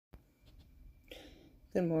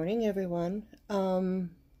Good morning, everyone.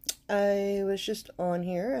 I was just on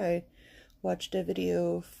here. I watched a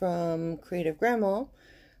video from Creative Grandma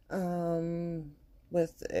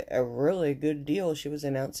with a really good deal she was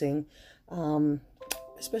announcing,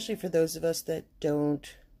 especially for those of us that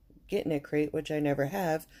don't get Knitcrate, which I never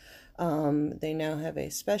have. They now have a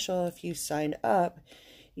special. If you sign up,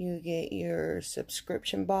 you get your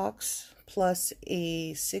subscription box plus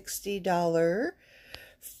a $60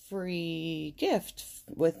 free gift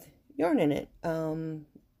with yarn in it.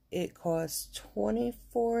 It costs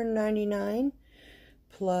 $24.99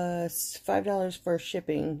 plus $5 for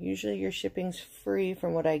shipping. Usually your shipping's free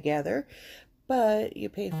from what I gather, but you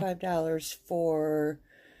pay $5 for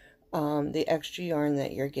the extra yarn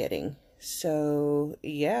that you're getting. So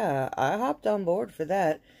yeah, I hopped on board for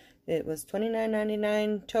that. It was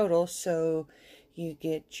 $29.99 total, so you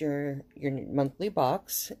get your monthly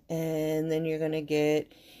box, and then you're gonna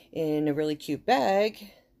get in a really cute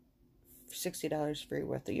bag $60 free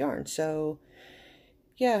worth of yarn. So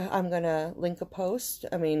yeah, I'm gonna link a post,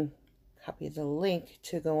 copy the link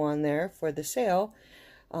to go on there for the sale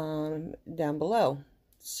down below.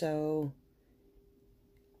 So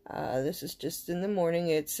this is just in the morning.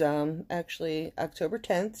 It's actually October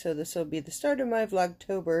 10th, so this will be the start of my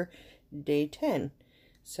Vlogtober day 10.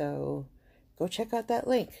 So go check out that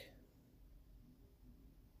link.